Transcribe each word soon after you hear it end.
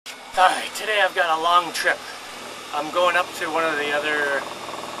Alright, today I've got a long trip. I'm going up to one of the other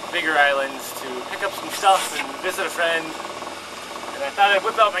bigger islands to pick up some stuff and visit a friend. And I thought I'd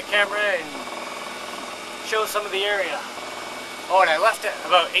whip out my camera and show some of the area. Oh, and I left at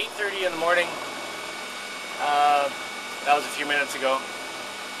about 8:30 in the morning. That was a few minutes ago.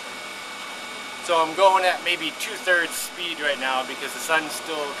 So I'm going at maybe 2/3 speed right now because the sun's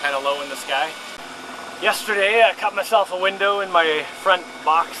still kind of low in the sky. Yesterday I cut myself a window in my front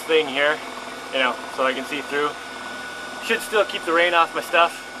box thing here, you know, so I can see through. Should still keep the rain off my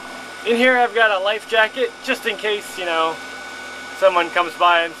stuff. In here I've got a life jacket just in case, you know, someone comes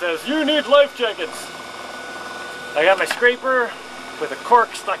by and says, "You need life jackets." I got my scraper with a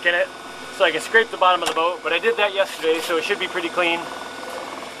cork stuck in it so I can scrape the bottom of the boat, but I did that yesterday so it should be pretty clean.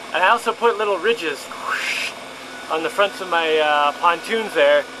 And I also put little ridges on the fronts of my pontoons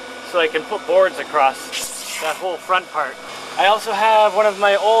there so I can put boards across that whole front part. I also have one of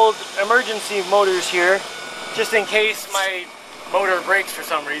my old emergency motors here just in case my motor breaks for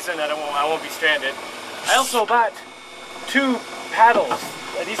some reason. I won't be stranded. I also bought 2 paddles.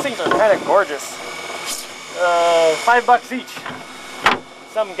 These things are kind of gorgeous. $5 each.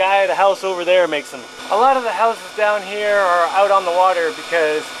 Some guy at a house over there makes them. A lot of the houses down here are out on the water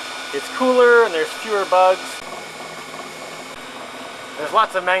because it's cooler and there's fewer bugs. There's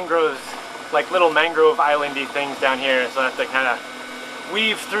lots of mangroves, like little mangrove islandy things down here, so I have to kind of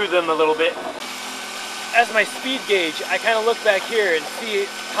weave through them a little bit. As my speed gauge, I kind of look back here and see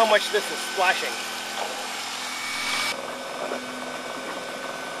how much this is splashing.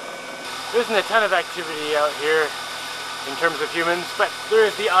 There isn't a ton of activity out here in terms of humans, but there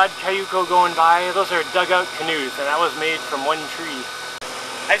is the odd cayuco going by. Those are dugout canoes, and that was made from one tree.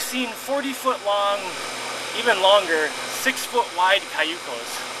 I've seen 40-foot long, even longer, 6-foot wide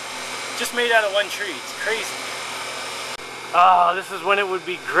cayucos, just made out of one tree. It's crazy. Ah, this is when it would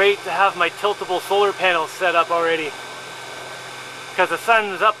be great to have my tiltable solar panels set up already, because the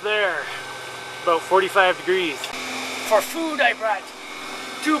sun's up there, about 45 degrees. For food, I brought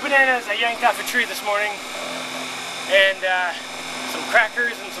 2 bananas I yanked off a tree this morning, and some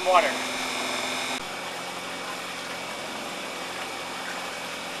crackers and some water.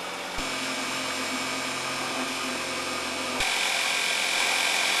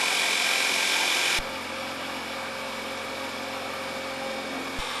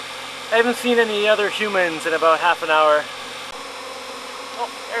 I haven't seen any other humans in about half an hour. Oh,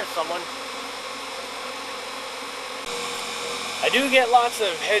 there's someone. I do get lots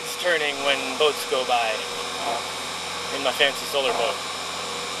of heads turning when boats go by in my fancy solar boat.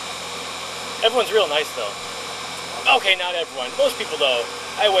 Everyone's real nice though. Okay, not everyone. Most people though,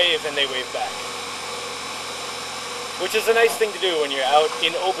 I wave and they wave back. Which is a nice thing to do when you're out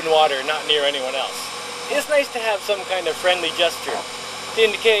in open water, not near anyone else. It's nice to have some kind of friendly gesture to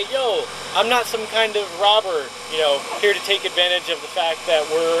indicate, yo, I'm not some kind of robber, you know, here to take advantage of the fact that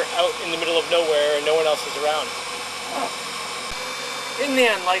we're out in the middle of nowhere and no one else is around. In the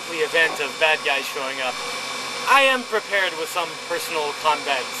unlikely event of bad guys showing up, I am prepared with some personal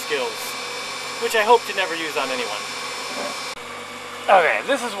combat skills, which I hope to never use on anyone. Okay,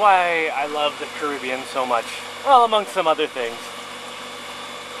 this is why I love the Caribbean so much. Well, amongst some other things.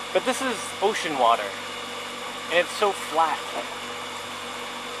 But this is ocean water, and it's so flat.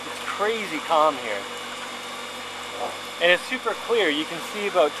 Crazy calm here, and it's super clear. You can see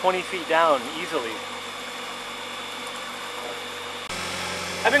about 20 feet down easily.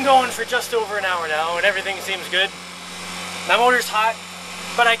 I've been going for just over an hour now and everything seems good. My motor's hot,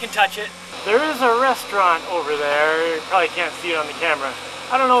 but I can touch it. There is a restaurant over there. You probably can't see it on the camera.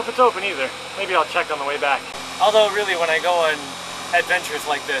 I don't know if it's open either. Maybe I'll check on the way back. Although really when I go on adventures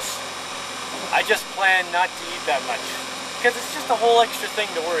like this, I just plan not to eat that much, because it's just a whole extra thing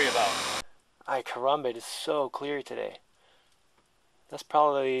to worry about. Ay caramba, it is so clear today. That's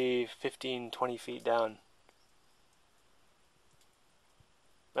probably 15-20 feet down.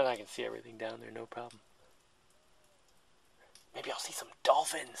 But I can see everything down there, no problem. Maybe I'll see some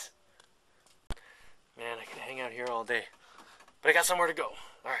dolphins. Man, I could hang out here all day. But I got somewhere to go.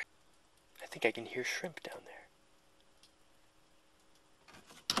 Alright. I think I can hear shrimp down there.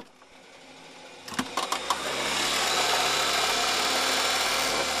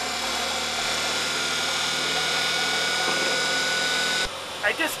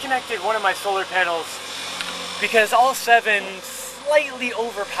 I disconnected one of my solar panels because all 7 slightly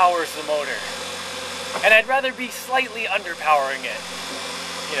overpowers the motor. And I'd rather be slightly underpowering it,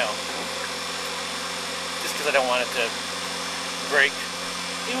 you know, just because I don't want it to break.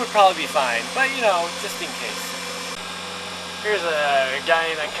 It would probably be fine, but you know, just in case. Here's a guy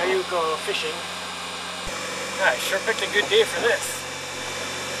in a cayuco fishing. I sure picked a good day for this.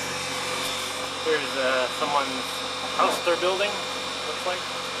 There's someone's house they're building, looks like.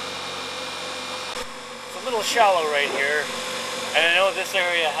 It's a little shallow right here, and I know this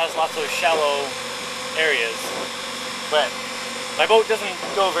area has lots of shallow areas, but my boat doesn't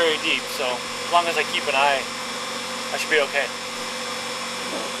go very deep, so as long as I keep an eye, I should be okay.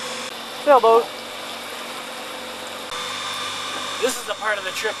 Sailboat. This is the part of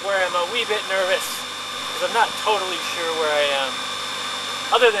the trip where I'm a wee bit nervous, because I'm not totally sure where I am,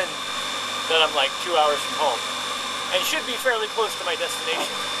 other than that I'm like 2 hours from home, and should be fairly close to my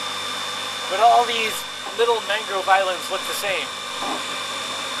destination. But all these little mangrove islands look the same.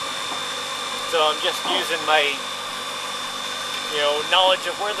 So I'm just using my, knowledge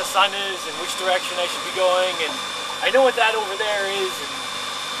of where the sun is and which direction I should be going, and I know what that over there is, and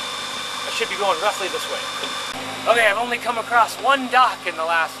I should be going roughly this way. Okay, I've only come across one dock in the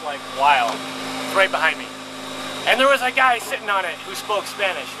last while. It's right behind me. And there was a guy sitting on it who spoke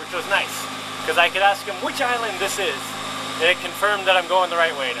Spanish, which was nice, because I could ask him which island this is, and it confirmed that I'm going the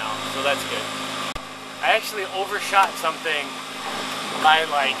right way now, so that's good. I actually overshot something by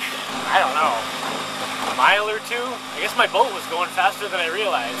I don't know, a mile or two. I guess my boat was going faster than I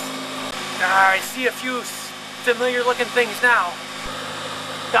realized. I see a few familiar looking things now.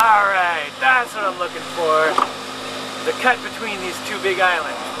 Alright, that's what I'm looking for. The cut between these two big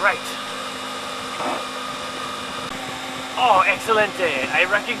islands, right. Oh, excelente. I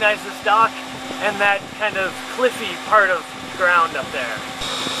recognize this dock and that kind of cliffy part of ground up there.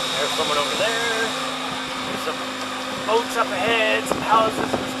 There's someone over there. There's some boats up ahead, some houses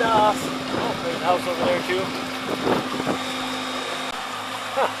and stuff. Oh, there's a house over there too.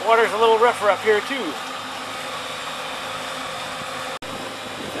 Huh, water's a little rougher up here too.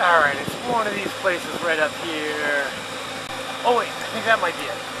 Alright, it's one of these places right up here. Oh wait, I think that might be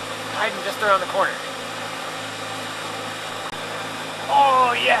it. Hiding just around the corner.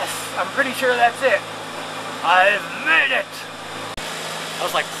 Oh yes, I'm pretty sure that's it. I've made it! That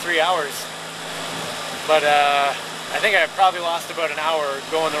was like 3 hours. But I think I probably lost about an hour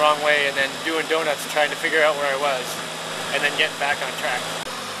going the wrong way and then doing donuts trying to figure out where I was and then getting back on track.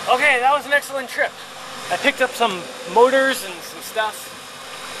 Okay, that was an excellent trip. I picked up some motors and some stuff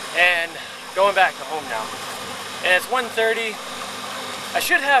and going back to home now. And it's 1:30. I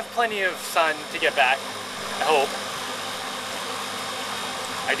should have plenty of sun to get back, I hope.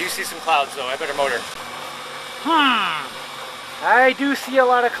 I do see some clouds though, I better motor. I do see a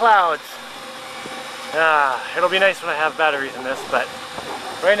lot of clouds. It'll be nice when I have batteries in this, but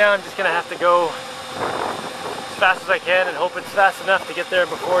right now I'm just gonna have to go as fast as I can and hope it's fast enough to get there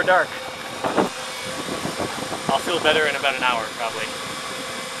before dark. I'll feel better in about an hour probably.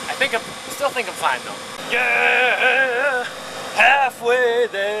 I still think I'm fine though. Yeah, halfway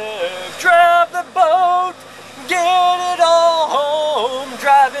there, drive the boat, get it all home,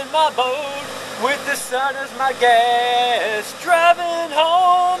 driving my boat with the sun as my gas, driving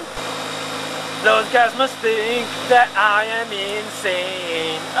home. Those guys must think that I am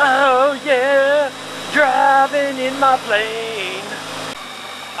insane. Oh yeah, driving in my plane.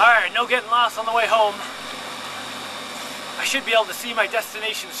 Alright, no getting lost on the way home. I should be able to see my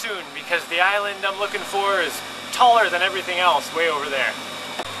destination soon because the island I'm looking for is taller than everything else way over there.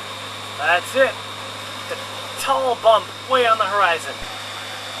 That's it. The tall bump way on the horizon.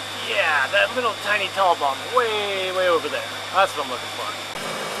 Yeah, that little tiny tall bump way over there. That's what I'm looking for.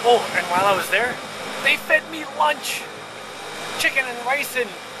 Oh, and while I was there, they fed me lunch. Chicken and rice and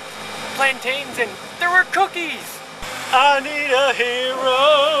plantains, and there were cookies. I need a hero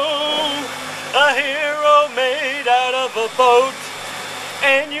made out of a boat.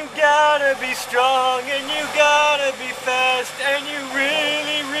 And you gotta be strong, and you gotta be fast, and you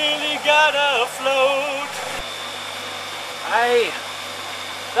really gotta float. Hey,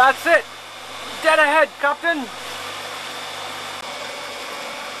 that's it. Dead ahead, Captain.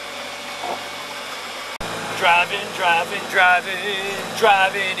 Driving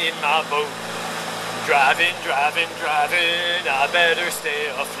in my boat. Driving, I better stay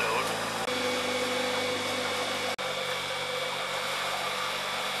afloat.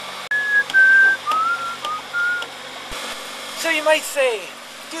 So you might say,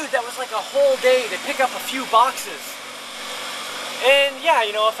 dude, that was like a whole day to pick up a few boxes. And yeah,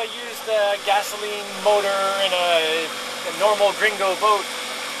 you know, if I used a gasoline motor and a normal gringo boat,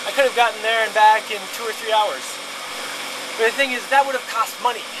 I could have gotten there and back in 2 or 3 hours. But the thing is, that would have cost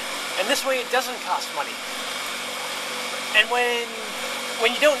money. And this way it doesn't cost money. And when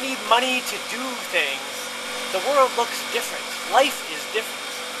you don't need money to do things, the world looks different. Life is different.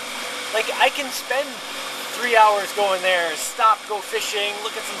 Like, I can spend 3 hours going there, stop, go fishing,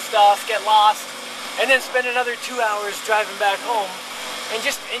 look at some stuff, get lost, and then spend another 2 hours driving back home and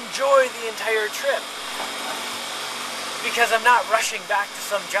just enjoy the entire trip. Because I'm not rushing back to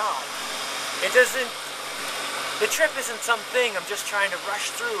some job. The trip isn't something I'm just trying to rush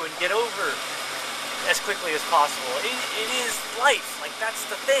through and get over as quickly as possible. It is life, like that's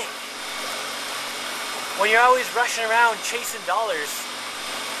the thing. When you're always rushing around chasing dollars,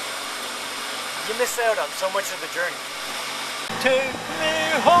 you miss out on so much of the journey. Take me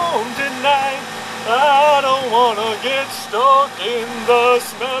home tonight, I don't wanna get stuck in the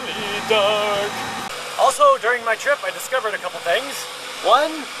smelly dark. Also, during my trip, I discovered a couple things.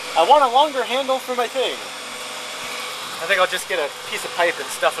 One, I want a longer handle for my thing. I think I'll just get a piece of pipe and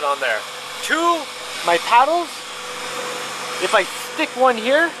stuff it on there. Two, my paddles, if I stick one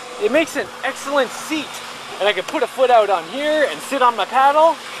here, it makes an excellent seat. And I can put a foot out on here and sit on my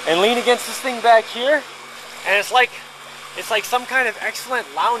paddle and lean against this thing back here. And it's like some kind of excellent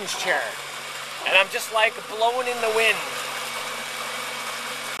lounge chair. And I'm just like blowing in the wind.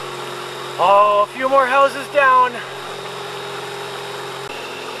 Oh, a few more houses down.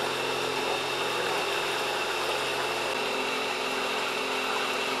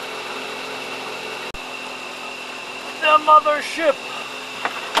 The mothership.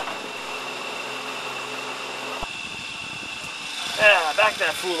 Yeah, back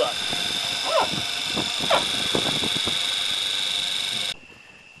that fool up.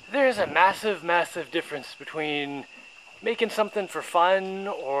 There's a massive, massive difference between making something for fun,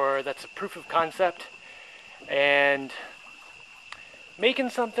 or that's a proof of concept, and making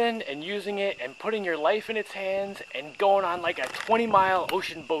something and using it and putting your life in its hands and going on like a 20-mile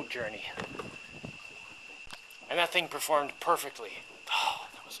ocean boat journey. And that thing performed perfectly. Oh,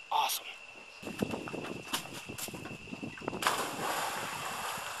 that was awesome.